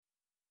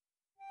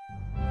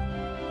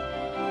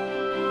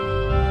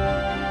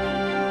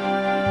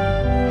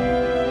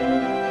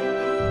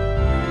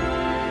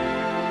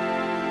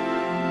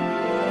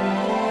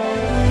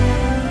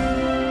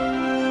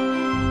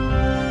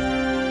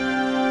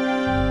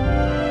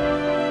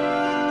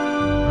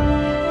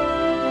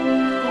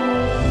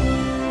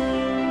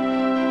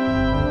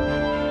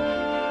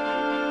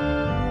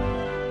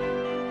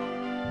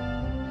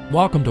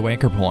Welcome to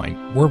Anchor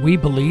Point, where we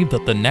believe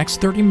that the next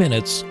 30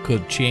 minutes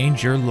could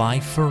change your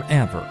life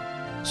forever.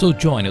 So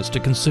join us to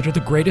consider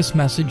the greatest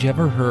message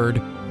ever heard,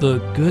 the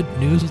good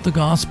news of the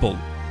gospel,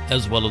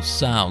 as well as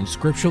sound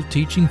scriptural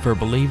teaching for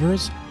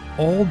believers,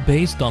 all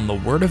based on the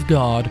Word of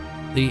God,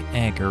 the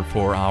anchor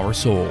for our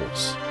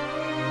souls.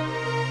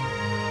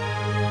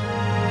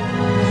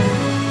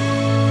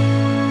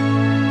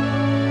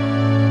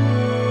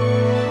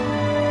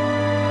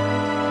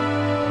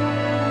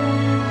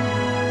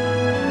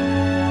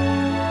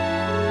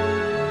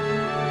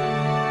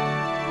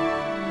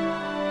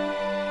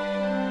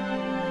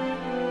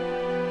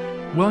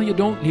 Well, you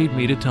don't need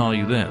me to tell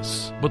you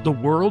this, but the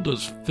world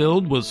is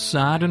filled with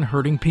sad and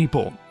hurting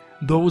people,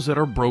 those that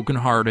are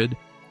brokenhearted,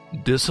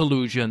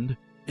 disillusioned,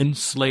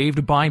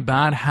 enslaved by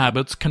bad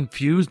habits,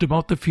 confused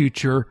about the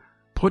future,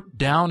 put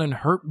down and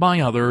hurt by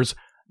others,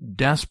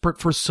 desperate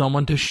for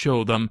someone to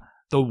show them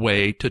the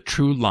way to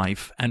true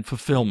life and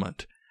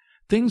fulfillment.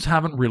 Things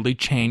haven't really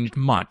changed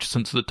much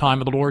since the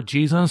time of the Lord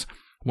Jesus,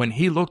 when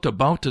he looked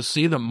about to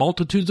see the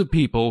multitudes of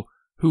people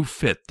who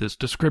fit this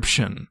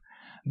description.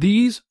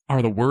 These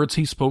are the words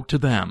he spoke to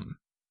them.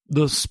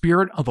 The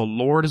Spirit of the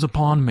Lord is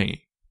upon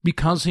me,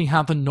 because he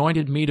hath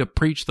anointed me to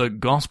preach the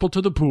gospel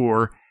to the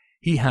poor.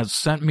 He has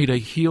sent me to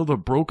heal the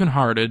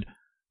brokenhearted,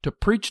 to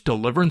preach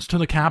deliverance to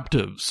the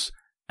captives,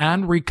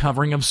 and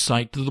recovering of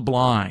sight to the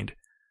blind,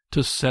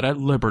 to set at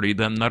liberty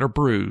them that are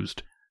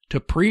bruised, to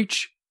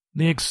preach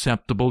the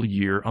acceptable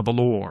year of the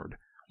Lord.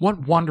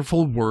 What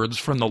wonderful words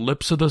from the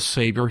lips of the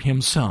Savior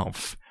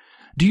himself!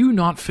 Do you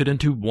not fit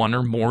into one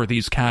or more of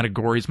these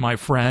categories, my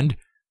friend?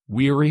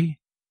 Weary,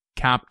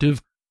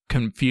 captive,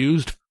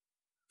 confused,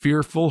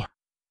 fearful,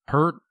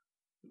 hurt,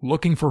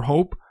 looking for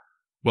hope?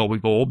 Well,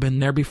 we've all been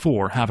there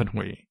before, haven't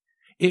we?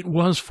 It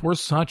was for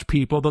such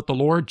people that the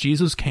Lord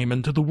Jesus came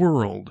into the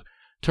world,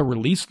 to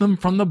release them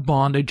from the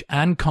bondage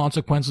and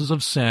consequences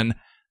of sin,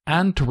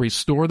 and to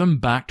restore them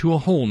back to a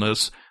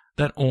wholeness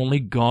that only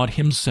God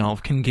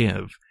himself can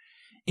give.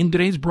 In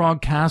today's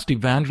broadcast,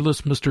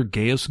 evangelist Mr.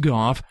 Gaius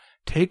Goff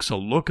takes a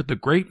look at the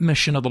great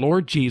mission of the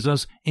Lord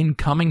Jesus in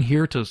coming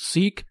here to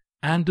seek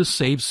and to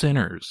save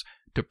sinners,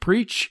 to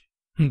preach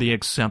the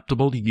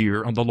acceptable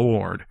year of the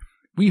Lord.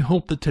 We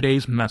hope that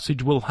today's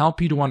message will help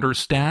you to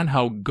understand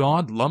how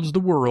God loves the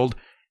world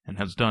and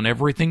has done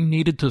everything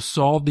needed to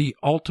solve the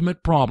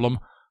ultimate problem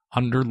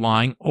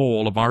underlying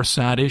all of our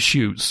sad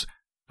issues: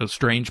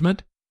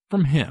 estrangement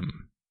from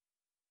him.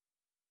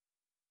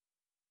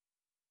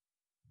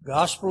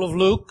 Gospel of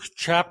Luke,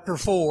 chapter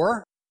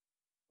 4.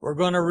 We're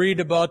going to read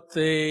about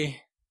the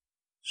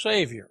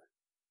Savior,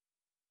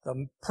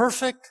 the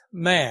perfect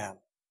man,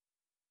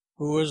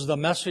 who is the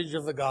message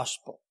of the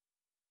gospel.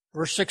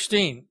 Verse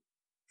 16,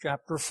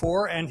 chapter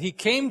 4, and he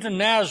came to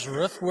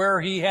Nazareth,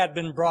 where he had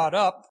been brought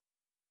up,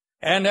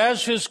 and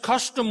as his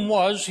custom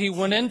was, he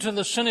went into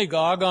the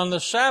synagogue on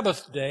the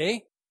Sabbath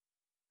day,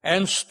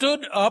 and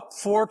stood up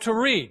for to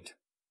read.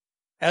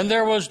 And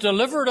there was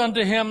delivered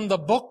unto him the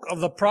book of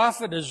the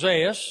prophet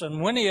Isaiah,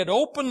 and when he had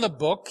opened the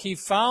book, he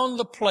found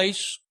the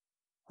place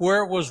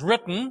where it was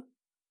written,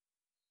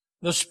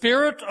 The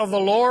Spirit of the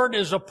Lord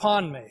is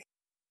upon me,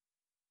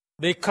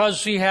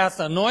 because he hath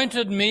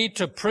anointed me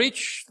to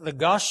preach the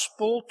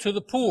gospel to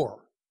the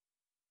poor.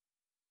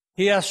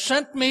 He hath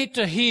sent me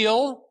to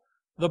heal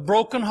the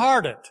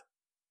brokenhearted,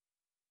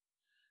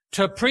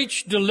 to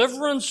preach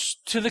deliverance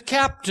to the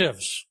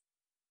captives,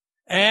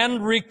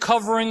 and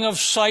recovering of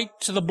sight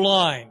to the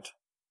blind,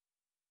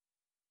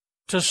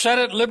 to set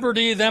at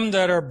liberty them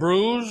that are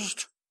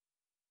bruised,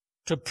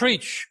 to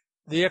preach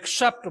the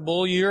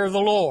acceptable year of the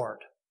Lord.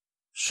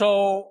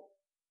 So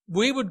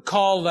we would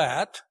call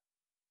that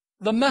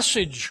the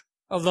message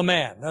of the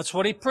man. That's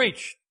what he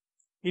preached.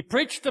 He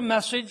preached a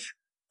message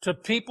to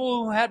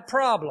people who had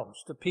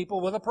problems, to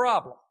people with a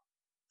problem.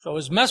 So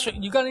his message,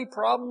 you got any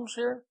problems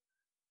here?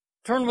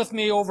 Turn with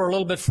me over a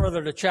little bit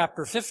further to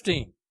chapter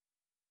 15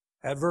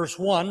 at verse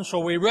 1. So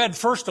we read,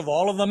 first of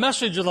all, of the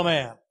message of the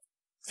man.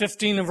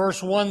 15 and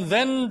verse 1,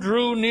 Then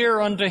drew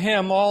near unto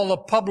him all the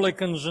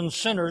publicans and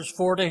sinners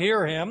for to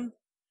hear him.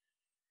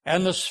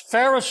 And the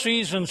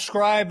Pharisees and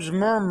scribes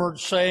murmured,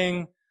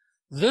 saying,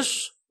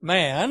 This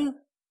man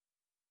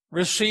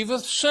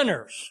receiveth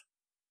sinners,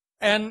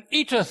 and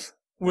eateth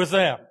with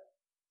them.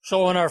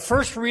 So in our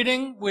first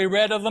reading, we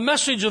read of the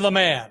message of the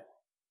man.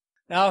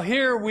 Now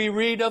here we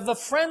read of the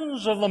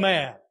friends of the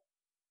man.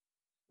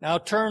 Now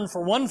turn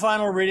for one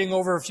final reading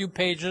over a few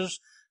pages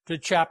to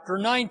chapter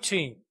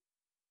 19.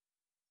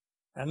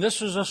 And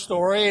this is a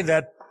story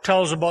that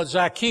tells about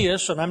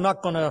Zacchaeus, and I'm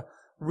not going to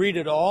read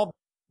it all,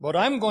 but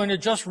I'm going to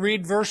just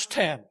read verse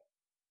 10.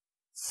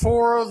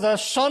 For the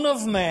Son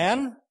of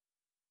Man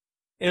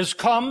is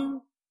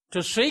come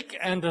to seek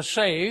and to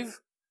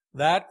save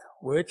that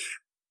which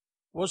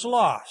was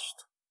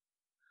lost.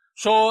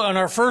 So in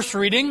our first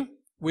reading,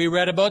 we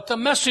read about the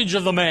message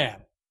of the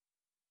man.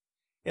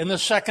 In the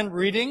second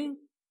reading,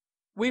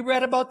 we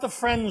read about the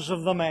friends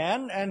of the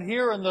man. And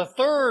here in the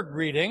third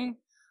reading,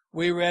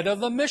 we read of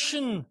the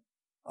mission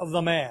of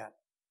the man.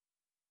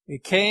 He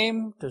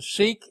came to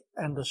seek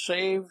and to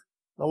save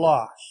the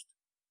lost.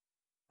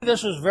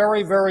 This is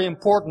very, very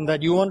important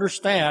that you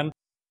understand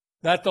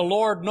that the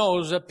Lord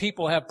knows that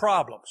people have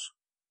problems.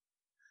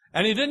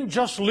 And He didn't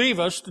just leave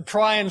us to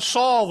try and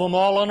solve them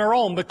all on our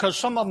own, because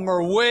some of them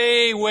are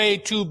way, way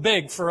too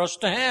big for us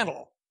to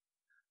handle.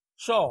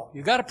 So,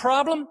 you got a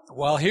problem?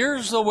 Well,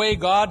 here's the way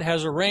God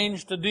has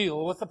arranged to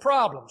deal with the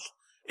problems.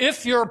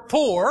 If you're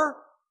poor,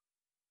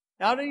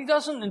 now He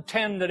doesn't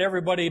intend that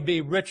everybody be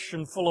rich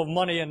and full of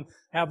money and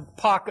have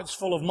pockets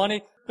full of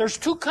money. There's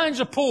two kinds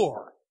of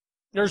poor.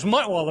 There's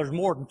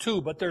more than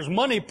two, but there's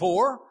money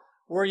poor,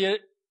 where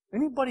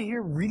anybody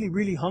here really,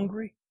 really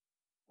hungry?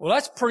 Well,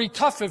 that's pretty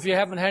tough if you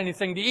haven't had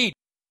anything to eat.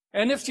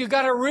 And if you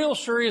got a real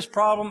serious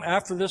problem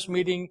after this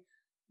meeting,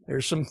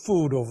 there's some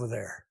food over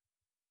there.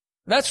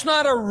 That's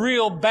not a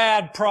real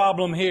bad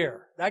problem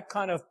here. That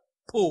kind of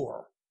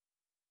poor.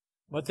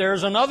 But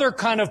there's another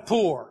kind of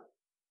poor.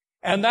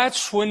 And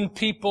that's when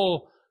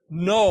people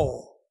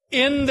know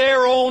in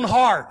their own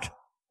heart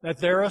that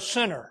they're a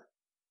sinner.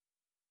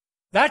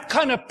 That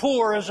kind of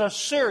poor is a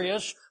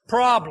serious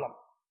problem.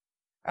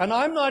 And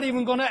I'm not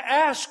even going to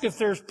ask if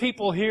there's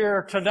people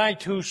here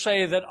tonight who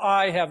say that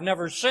I have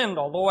never sinned,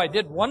 although I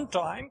did one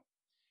time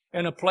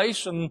in a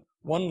place, and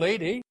one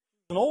lady,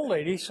 an old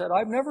lady, said,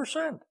 I've never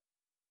sinned.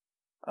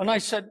 And I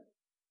said,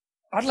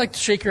 I'd like to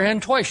shake your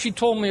hand twice. She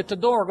told me at the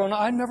door, going,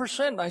 I've never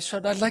sinned. I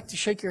said, I'd like to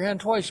shake your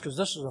hand twice, because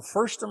this is the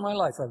first in my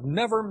life. I've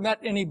never met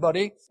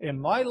anybody in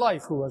my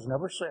life who has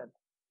never sinned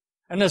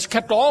and has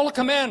kept all the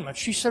commandments.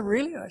 She said,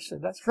 really? I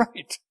said, that's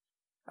right.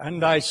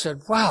 And I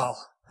said, wow.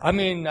 I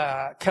mean,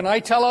 can I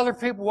tell other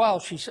people? Well,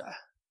 she said,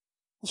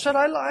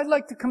 I'd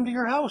like to come to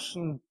your house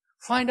and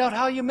find out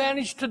how you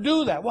managed to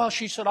do that. Well,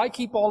 she said, I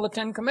keep all the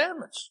 10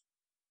 commandments.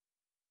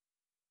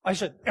 I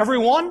said, every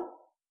one?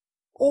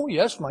 Oh,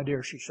 yes, my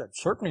dear, she said,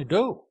 certainly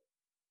do.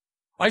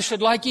 I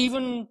said, like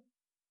even,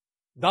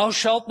 thou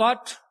shalt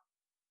not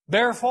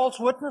bear false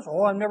witness?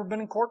 Oh, I've never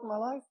been in court in my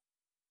life.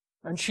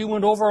 And she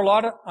went over a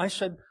lot of, I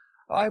said,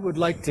 I would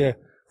like to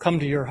come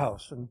to your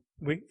house. And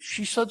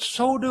she said,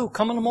 so do,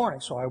 come in the morning.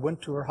 So I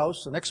went to her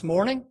house the next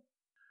morning,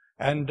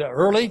 and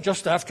early,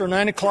 just after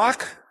 9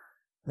 o'clock.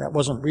 That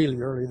wasn't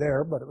really early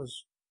there, but it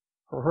was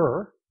for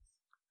her.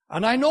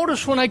 And I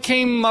noticed when I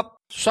came up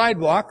the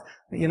sidewalk,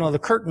 the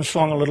curtain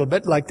swung a little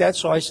bit like that,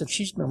 so I said,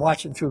 she's been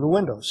watching through the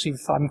window, see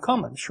if I'm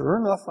coming. Sure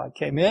enough, I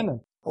came in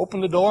and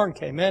opened the door and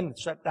came in and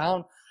sat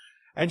down.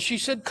 And she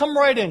said, come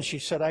right in. She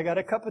said, I got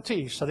a cup of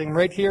tea sitting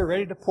right here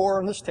ready to pour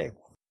on this table.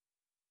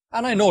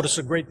 And I noticed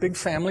a great big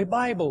family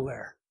Bible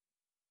there.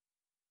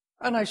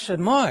 And I said,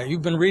 my,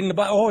 you've been reading the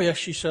Bible? Oh, yes,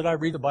 she said, I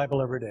read the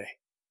Bible every day.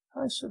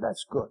 I said,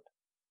 that's good.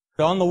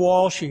 On the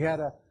wall, she had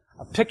a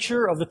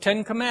picture of the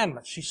 10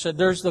 commandments. She said,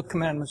 there's the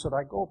commandments that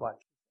I go by.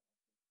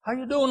 How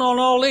you doing on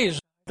all these?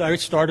 I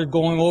started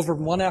going over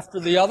one after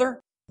the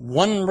other,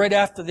 one right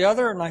after the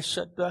other, and I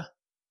said,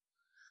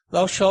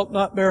 thou shalt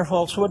not bear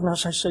false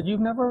witness. I said, you've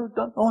never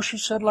done? Oh, she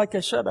said, like I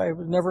said, I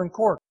was never in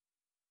court.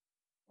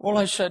 Well,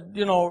 I said,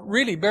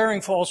 really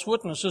bearing false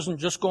witness isn't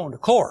just going to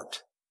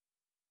court.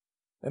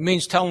 It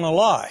means telling a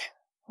lie.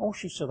 Oh,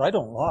 she said, I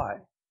don't lie.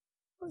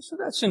 I said,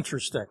 that's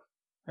interesting.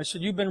 I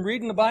said, you've been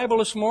reading the Bible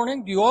this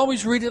morning? Do you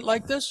always read it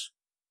like this?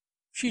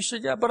 She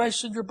said, yeah, but I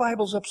said, your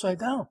Bible's upside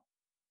down.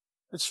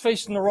 It's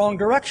facing the wrong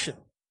direction.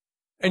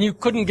 And you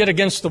couldn't get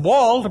against the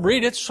wall to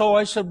read it, so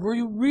I said, were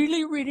you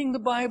really reading the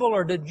Bible,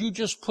 or did you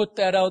just put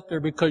that out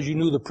there because you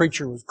knew the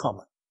preacher was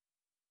coming?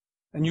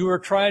 And you were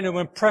trying to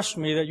impress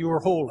me that you were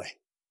holy.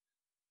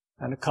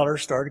 And the color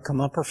started to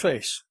come up her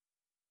face.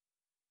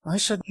 I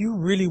said, you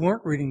really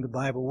weren't reading the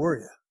Bible, were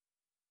you?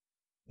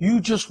 You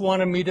just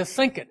wanted me to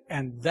think it,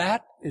 and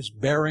that is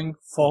bearing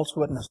false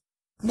witness.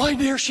 My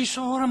dear, she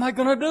said, what am I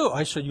going to do?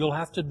 I said, you'll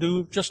have to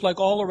do just like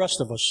all the rest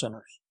of us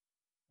sinners.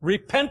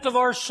 Repent of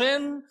our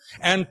sin,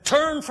 and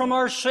turn from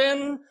our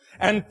sin,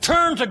 and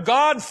turn to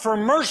God for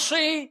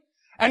mercy,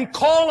 and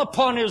call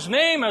upon His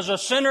name as a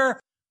sinner.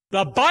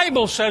 The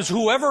Bible says,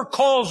 whoever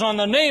calls on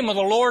the name of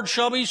the Lord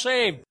shall be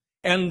saved.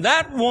 And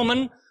that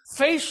woman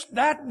faced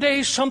that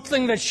day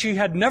something that she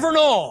had never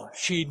known.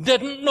 She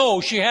didn't know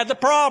she had the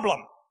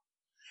problem.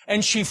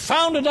 And she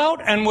found it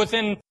out, and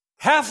within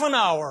half an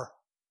hour,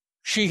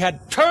 she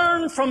had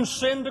turned from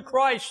sin to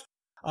Christ.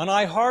 And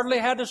I hardly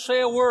had to say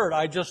a word.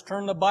 I just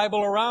turned the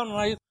Bible around and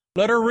I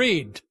let her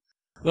read.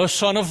 The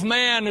Son of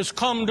Man is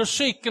come to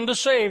seek and to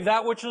save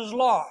that which is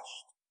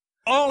lost.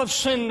 All have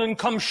sinned and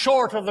come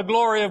short of the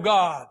glory of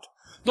God.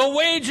 The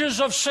wages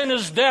of sin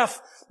is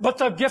death, but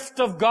the gift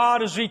of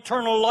God is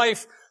eternal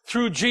life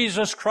through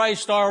Jesus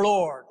Christ our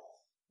Lord.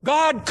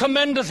 God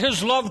commendeth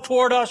His love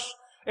toward us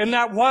in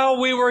that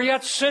while we were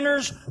yet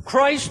sinners,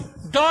 Christ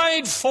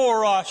died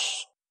for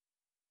us.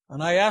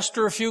 And I asked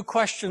her a few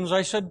questions.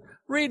 I said,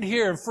 read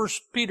here in 1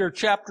 Peter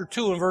chapter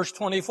 2 and verse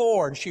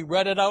 24. And she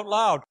read it out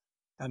loud.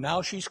 And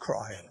now she's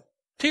crying.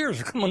 Tears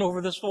are coming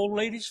over this old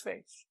lady's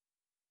face.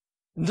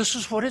 And this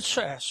is what it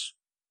says.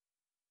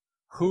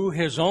 Who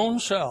His own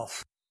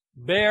self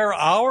bare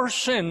our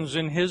sins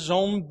in His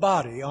own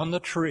body on the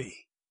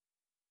tree,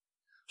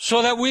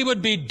 so that we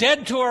would be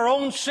dead to our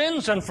own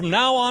sins and from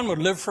now on would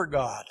live for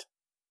God.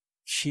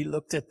 She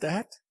looked at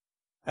that.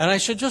 And I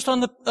said, just on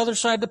the other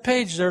side of the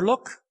page there,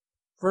 look.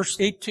 Verse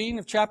 18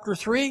 of chapter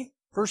 3,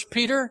 1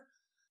 Peter.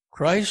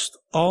 Christ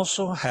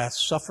also hath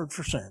suffered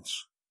for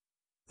sins,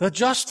 the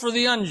just for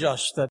the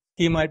unjust, that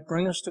he might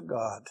bring us to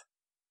God.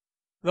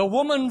 The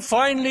woman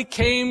finally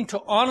came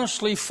to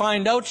honestly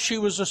find out she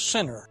was a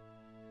sinner,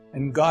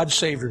 and God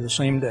saved her the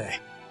same day.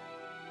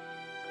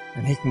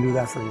 And he can do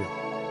that for you.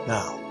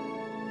 Now,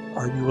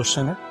 are you a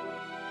sinner?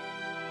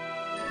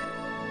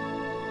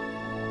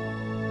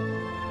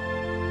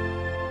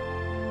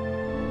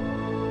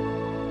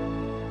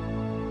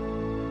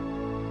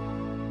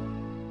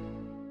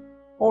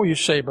 Oh, you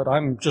say, but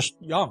I'm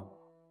just young.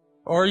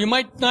 Or you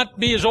might not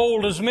be as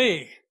old as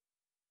me,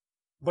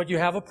 but you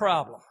have a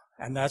problem.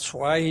 And that's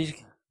why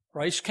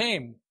Christ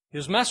came.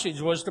 His message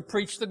was to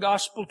preach the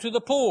gospel to the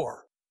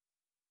poor.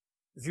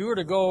 If you were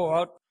to go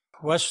out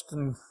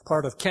western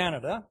part of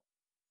Canada,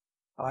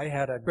 I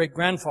had a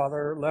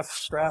great-grandfather left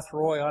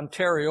Strathroy,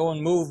 Ontario,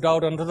 and moved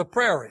out onto the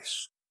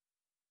prairies.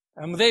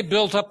 And they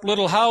built up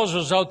little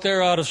houses out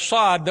there out of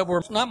sod that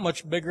were not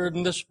much bigger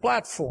than this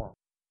platform.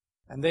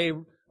 And they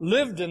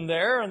lived in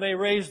there, and they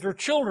raised their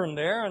children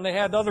there, and they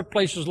had other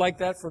places like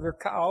that for their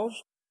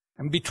cows.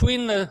 And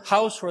between the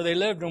house where they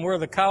lived and where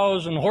the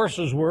cows and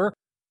horses were,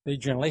 they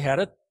generally had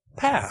a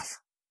path.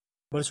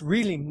 But it's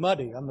really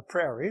muddy on the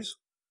prairies.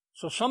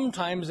 So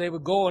sometimes they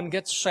would go and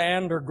get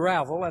sand or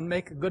gravel and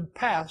make a good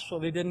path so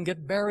they didn't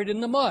get buried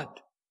in the mud.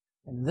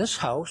 In this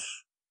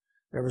house,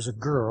 there was a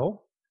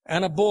girl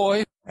and a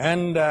boy,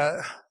 and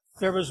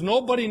there was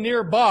nobody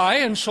nearby,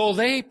 and so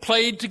they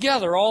played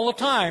together all the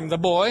time, the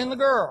boy and the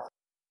girl.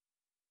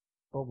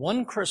 But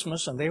one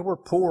Christmas, and they were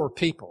poor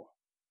people,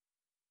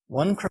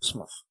 one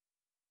Christmas,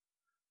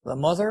 the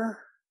mother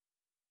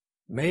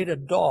made a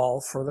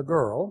doll for the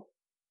girl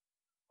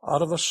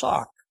out of a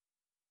sock.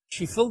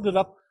 She filled it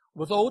up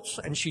with oats,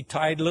 and she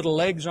tied little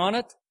legs on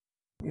it,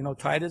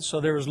 tied it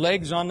so there was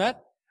legs on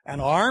that, and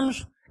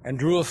arms, and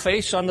drew a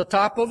face on the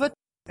top of it,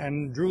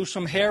 and drew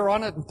some hair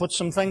on it, and put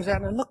some things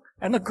on it, and look,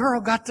 and the girl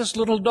got this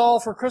little doll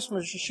for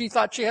Christmas. She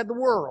thought she had the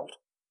world.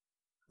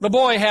 The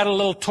boy had a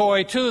little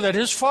toy, too, that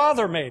his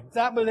father made.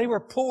 They were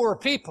poor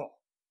people.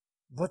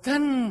 But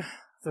then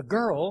the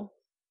girl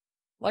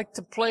liked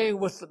to play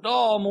with the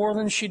doll more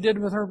than she did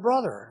with her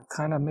brother. It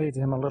kind of made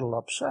him a little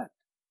upset.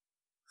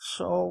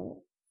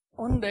 So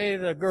one day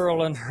the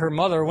girl and her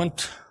mother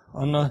went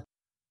on the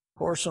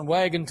horse and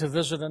wagon to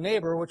visit a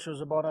neighbor, which was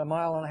about 1.5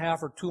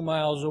 miles or 2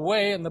 miles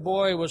away, and the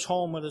boy was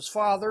home with his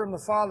father, and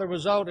the father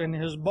was out in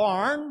his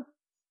barn.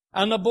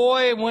 And the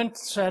boy went and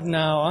said,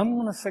 now, I'm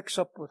going to fix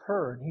up with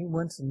her. And he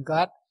went and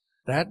got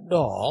that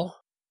doll,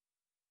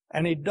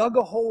 and he dug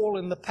a hole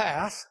in the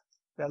path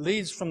that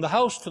leads from the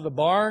house to the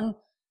barn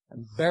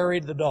and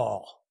buried the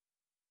doll.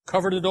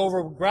 Covered it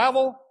over with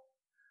gravel,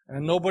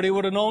 and nobody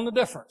would have known the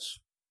difference.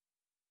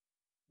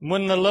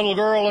 When the little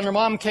girl and her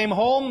mom came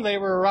home, they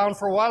were around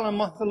for a while, and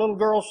the little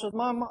girl said,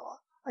 Mom,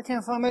 I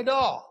can't find my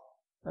doll.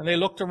 And they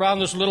looked around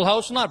this little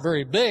house, not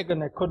very big, and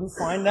they couldn't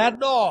find that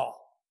doll.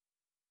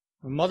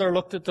 The mother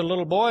looked at the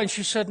little boy, and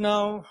she said,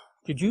 now,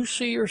 did you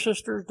see your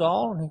sister's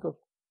doll? And he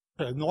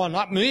goes, no,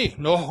 not me.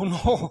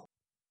 No.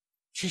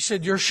 She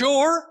said, you're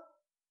sure?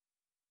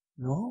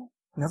 No,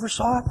 never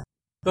saw it.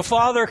 The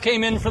father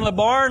came in from the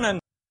barn,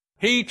 and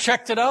he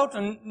checked it out,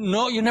 and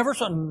no, you never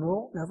saw it?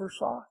 No, never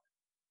saw it.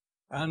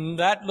 And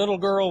that little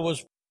girl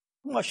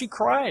she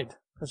cried,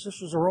 because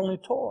this was her only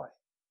toy.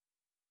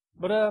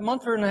 But a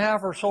month and a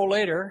half or so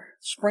later,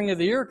 spring of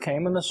the year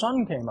came, and the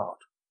sun came out.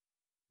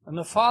 And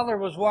the father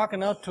was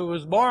walking out to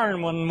his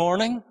barn one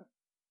morning,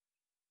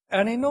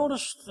 and he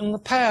noticed in the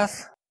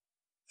path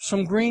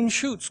some green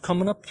shoots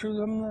coming up through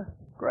the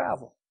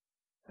gravel.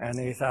 And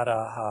he thought,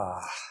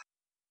 aha.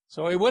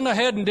 So he went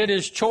ahead and did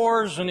his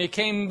chores, and he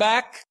came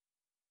back,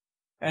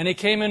 and he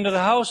came into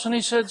the house, and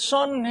he said,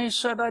 son,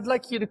 I'd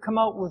like you to come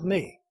out with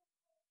me.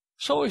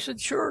 So he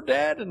said, sure,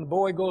 Dad. And the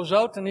boy goes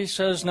out, and he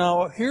says,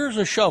 now, here's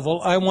a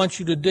shovel. I want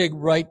you to dig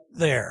right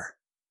there.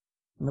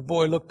 And the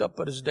boy looked up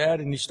at his dad,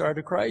 and he started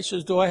to cry. He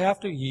says, do I have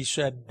to? He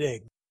said,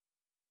 dig.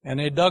 And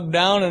they dug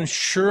down, and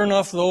sure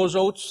enough, those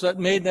oats that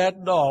made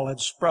that doll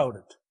had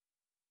sprouted.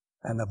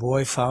 And the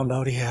boy found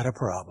out he had a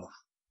problem.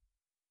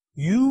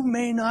 You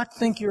may not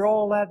think you're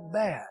all that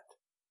bad,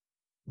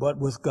 but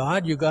with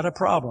God, you got a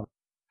problem.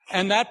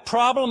 And that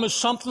problem is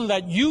something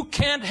that you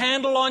can't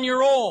handle on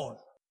your own.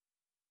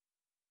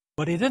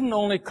 But he didn't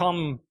only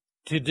come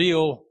to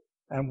deal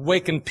and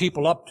waken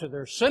people up to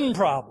their sin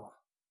problem.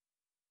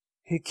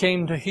 He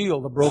came to heal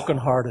the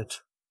brokenhearted.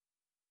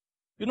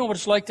 You know what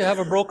it's like to have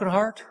a broken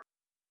heart?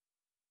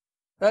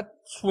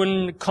 That's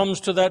when it comes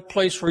to that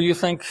place where you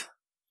think,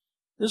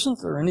 isn't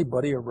there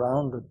anybody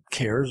around that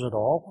cares at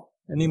all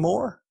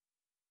anymore?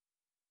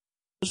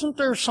 Isn't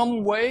there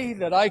some way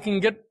that I can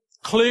get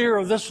clear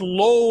of this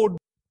load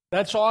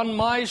that's on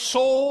my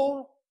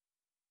soul?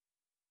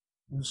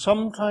 And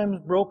sometimes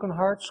broken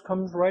hearts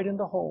comes right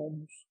into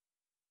homes.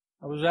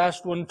 I was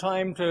asked one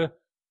time to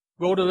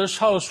go to this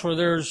house where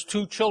there's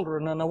 2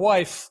 children and a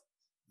wife.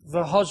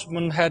 The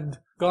husband had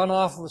gone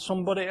off with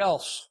somebody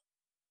else.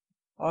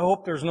 I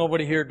hope there's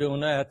nobody here doing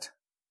that.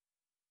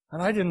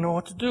 And I didn't know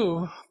what to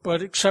do,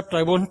 but except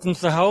I went into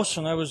the house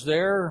and I was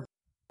there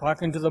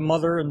talking to the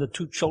mother and the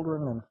two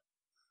children,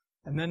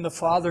 and then the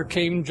father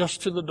came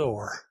just to the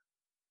door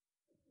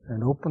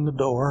and opened the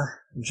door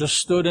and just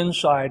stood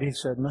inside. He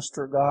said,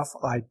 Mr. Goff,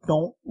 I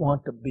don't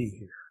want to be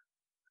here.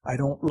 I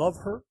don't love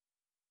her.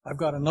 I've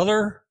got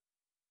another.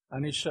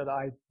 And he said,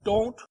 I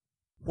don't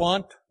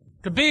want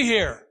to be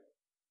here.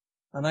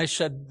 And I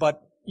said,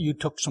 but you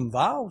took some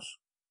vows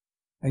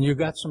and you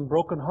got some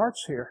broken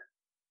hearts here.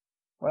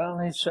 Well,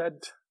 he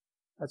said,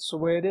 that's the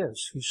way it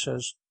is. He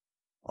says,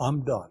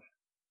 I'm done.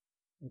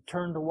 He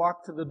turned to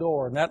walk to the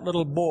door, and that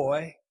little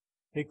boy,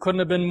 he couldn't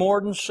have been more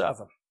than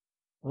 7.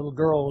 The little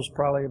girl was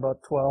probably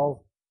about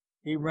 12.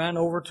 He ran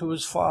over to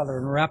his father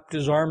and wrapped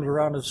his arms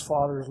around his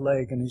father's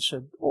leg, and he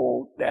said,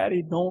 oh,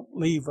 Daddy, don't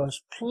leave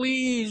us.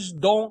 Please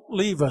don't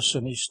leave us.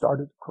 And he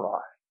started to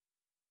cry.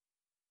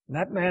 And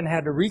that man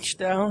had to reach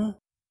down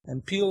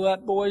and peel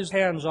that boy's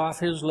hands off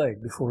his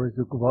leg before he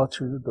could go out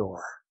through the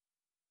door.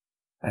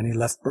 And he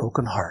left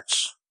broken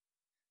hearts.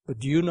 But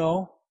do you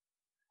know,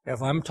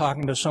 if I'm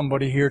talking to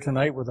somebody here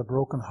tonight with a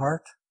broken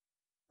heart,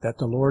 that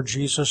the Lord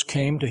Jesus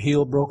came to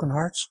heal broken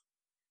hearts?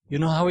 You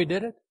know how He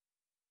did it?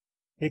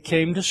 He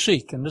came to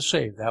seek and to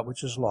save that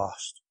which is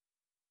lost.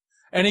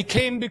 And He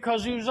came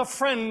because He was a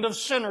friend of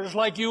sinners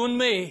like you and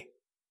me.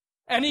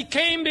 And He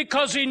came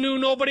because He knew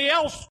nobody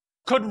else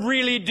could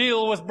really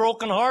deal with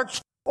broken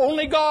hearts,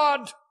 only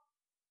God.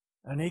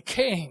 And He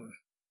came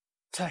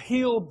to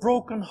heal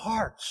broken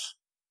hearts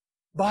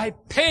by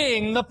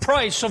paying the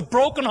price of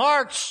broken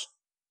hearts.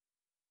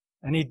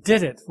 And He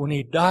did it when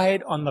He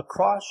died on the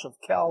cross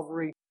of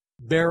Calvary,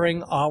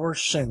 bearing our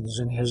sins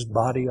in His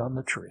body on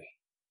the tree.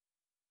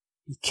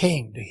 He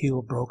came to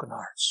heal broken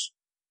hearts.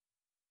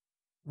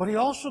 But He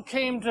also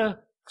came to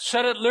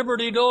set at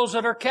liberty those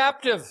that are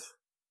captive.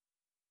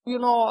 You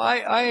know,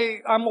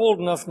 I'm old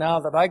enough now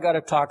that I got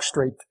to talk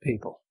straight to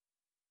people.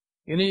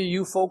 Any of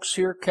you folks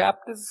here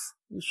captive?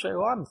 You say,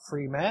 well, I'm a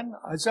free man.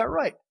 Is that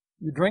right?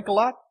 You drink a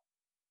lot?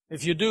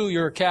 If you do,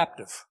 you're a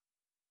captive.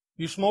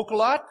 You smoke a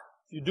lot?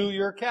 If you do,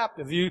 you're a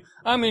captive. Do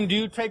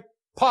you take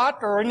pot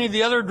or any of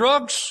the other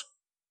drugs?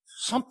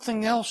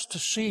 Something else to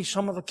see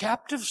some of the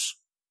captives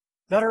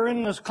that are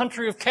in this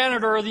country of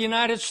Canada or the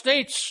United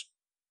States.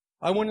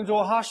 I went into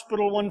a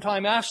hospital one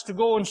time, asked to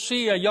go and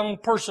see a young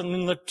person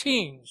in the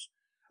teens.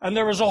 And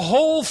there was a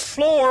whole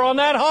floor on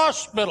that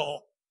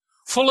hospital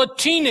full of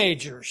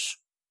teenagers.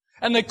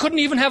 And they couldn't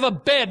even have a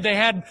bed.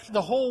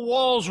 The whole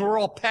walls were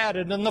all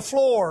padded and the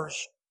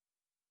floors.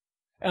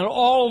 And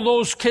all of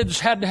those kids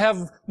had to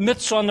have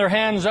mitts on their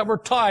hands that were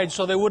tied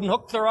so they wouldn't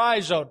hook their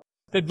eyes out.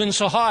 They'd been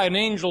so high in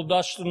angel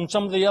dust and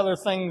some of the other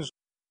things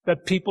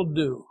that people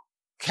do.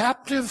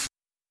 Captive.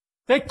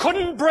 They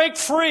couldn't break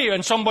free.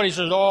 And somebody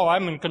says, oh,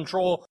 I'm in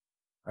control.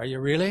 Are you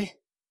really?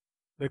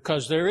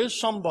 Because there is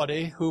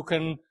somebody who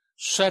can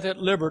set at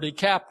liberty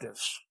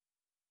captives.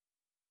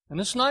 And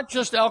it's not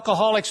just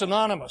Alcoholics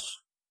Anonymous.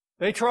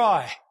 They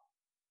try.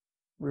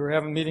 We were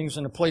having meetings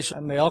in a place,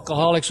 and the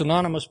Alcoholics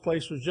Anonymous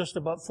place was just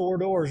about 4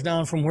 doors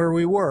down from where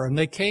we were. And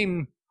they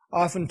came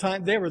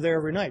oftentimes, they were there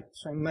every night,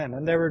 same men.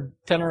 And there were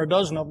 10 or a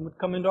dozen of them that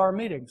come into our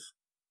meetings.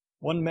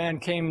 One man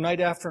came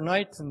night after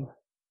night, and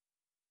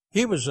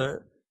he was a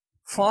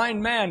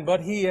fine man,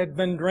 but he had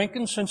been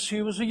drinking since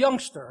he was a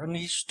youngster, and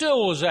he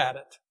still was at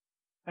it.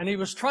 And he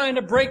was trying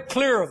to break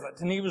clear of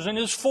it, and he was in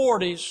his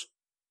 40s.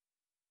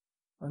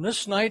 And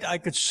this night, I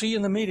could see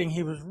in the meeting,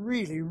 he was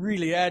really,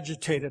 really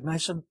agitated. And I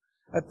said,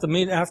 at the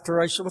meeting after,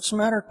 I said, what's the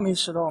matter with me? He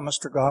said, oh,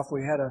 Mr. Goff,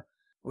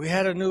 we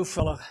had a new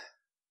fellow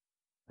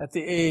at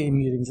the AA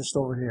meeting just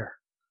over here.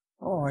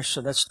 Oh, I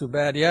said, that's too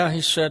bad. Yeah,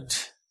 he said,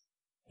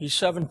 he's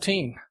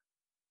 17.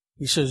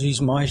 He says,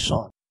 he's my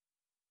son.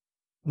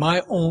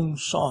 My own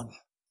son.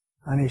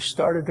 And he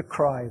started to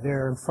cry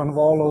there in front of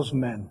all those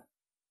men.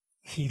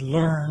 He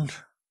learned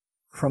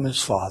from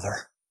his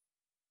father.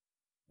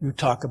 You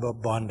talk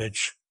about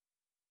bondage.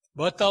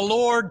 But the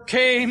Lord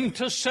came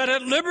to set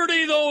at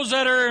liberty those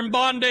that are in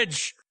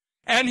bondage.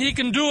 And He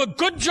can do a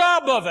good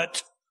job of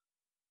it.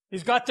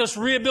 He's got this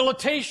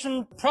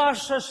rehabilitation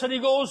process that He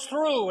goes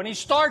through. And He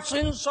starts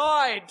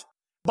inside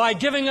by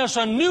giving us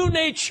a new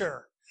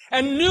nature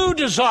and new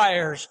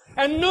desires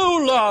and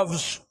new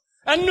loves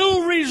and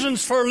new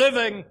reasons for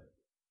living.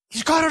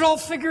 He's got it all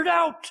figured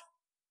out.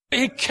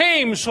 He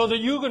came so that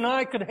you and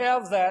I could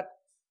have that,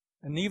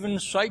 and even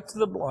sight to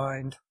the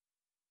blind.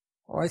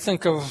 Or I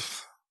think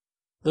of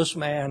this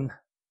man,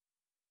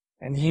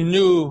 and he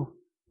knew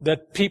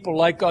that people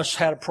like us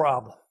had a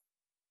problem.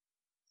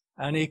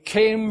 And He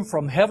came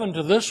from heaven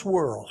to this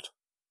world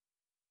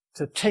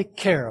to take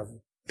care of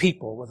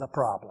people with a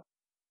problem.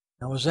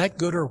 Now, is that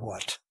good or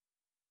what?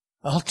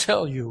 I'll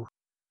tell you,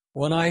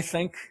 when I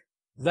think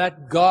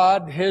that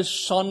God, His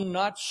Son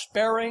not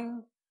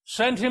sparing,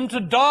 sent Him to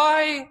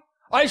die,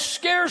 I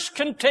scarce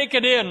can take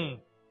it in.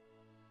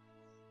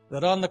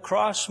 That on the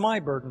cross, my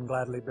burden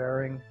gladly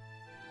bearing,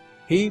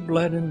 He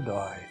bled and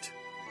died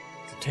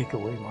to take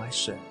away my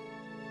sin.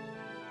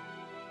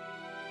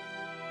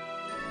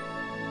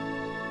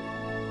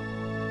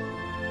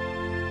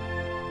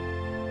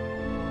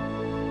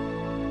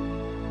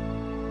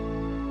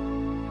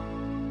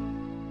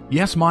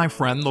 Yes, my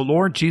friend, the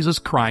Lord Jesus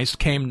Christ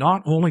came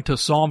not only to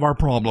solve our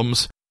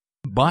problems,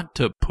 but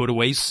to put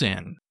away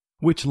sin,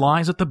 which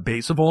lies at the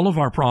base of all of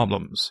our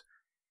problems.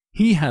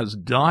 He has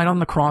died on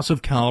the cross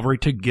of Calvary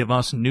to give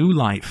us new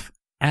life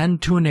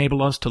and to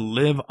enable us to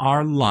live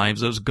our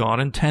lives as God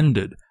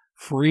intended,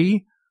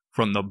 free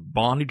from the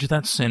bondage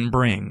that sin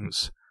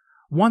brings.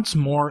 Once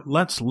more,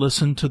 let's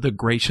listen to the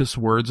gracious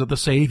words of the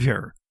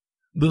Savior.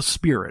 The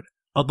Spirit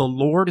of the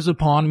Lord is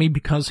upon me,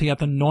 because he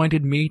hath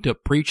anointed me to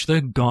preach the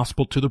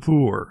gospel to the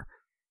poor.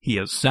 He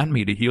has sent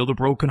me to heal the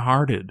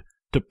brokenhearted,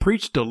 to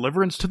preach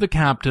deliverance to the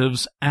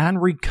captives,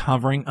 and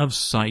recovering of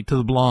sight to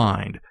the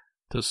blind,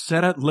 to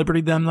set at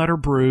liberty them that are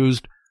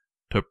bruised,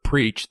 to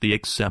preach the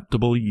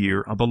acceptable year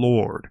of the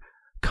Lord.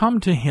 Come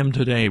to him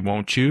today,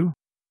 won't you?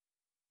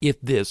 If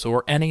this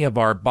or any of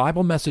our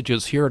Bible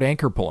messages here at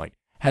Anchor Point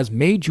has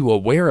made you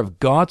aware of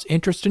God's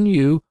interest in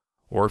you,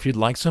 or if you'd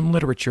like some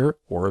literature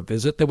or a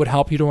visit that would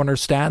help you to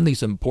understand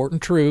these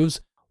important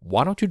truths,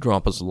 why don't you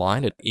drop us a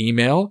line at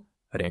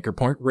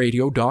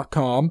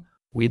email@anchorpointradio.com.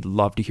 We'd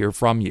love to hear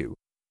from you.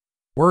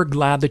 We're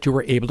glad that you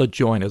were able to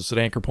join us at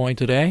Anchor Point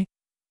today.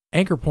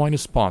 Anchor Point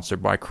is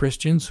sponsored by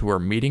Christians who are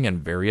meeting in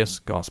various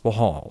gospel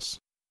halls.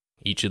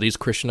 Each of these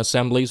Christian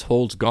assemblies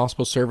holds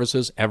gospel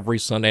services every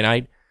Sunday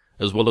night,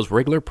 as well as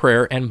regular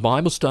prayer and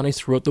Bible studies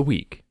throughout the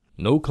week.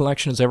 No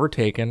collection is ever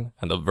taken,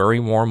 and a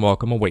very warm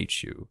welcome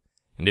awaits you.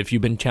 And if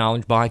you've been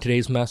challenged by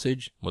today's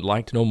message, would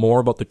like to know more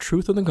about the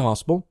truth of the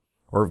gospel,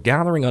 or of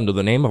gathering under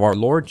the name of our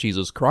Lord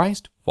Jesus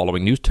Christ,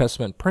 following New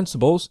Testament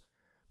principles,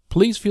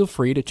 please feel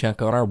free to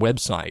check out our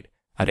website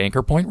at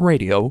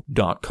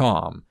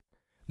anchorpointradio.com.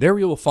 There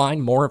you will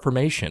find more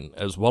information,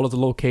 as well as the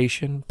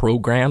location,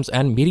 programs,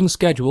 and meeting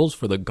schedules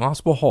for the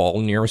gospel hall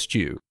nearest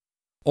you.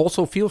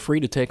 Also, feel free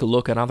to take a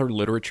look at other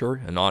literature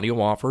and audio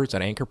offers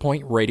at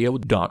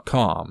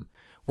anchorpointradio.com,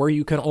 where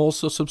you can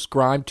also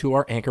subscribe to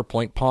our Anchor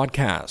Point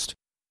podcast.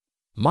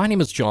 My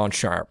name is John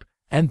Sharp,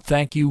 and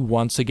thank you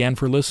once again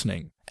for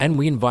listening. And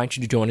we invite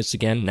you to join us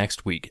again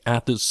next week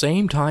at the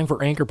same time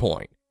for Anchor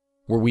Point,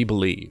 where we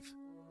believe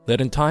that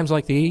in times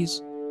like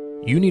these,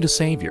 you need a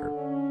Savior,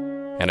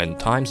 and in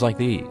times like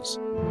these,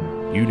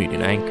 you need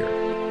an anchor.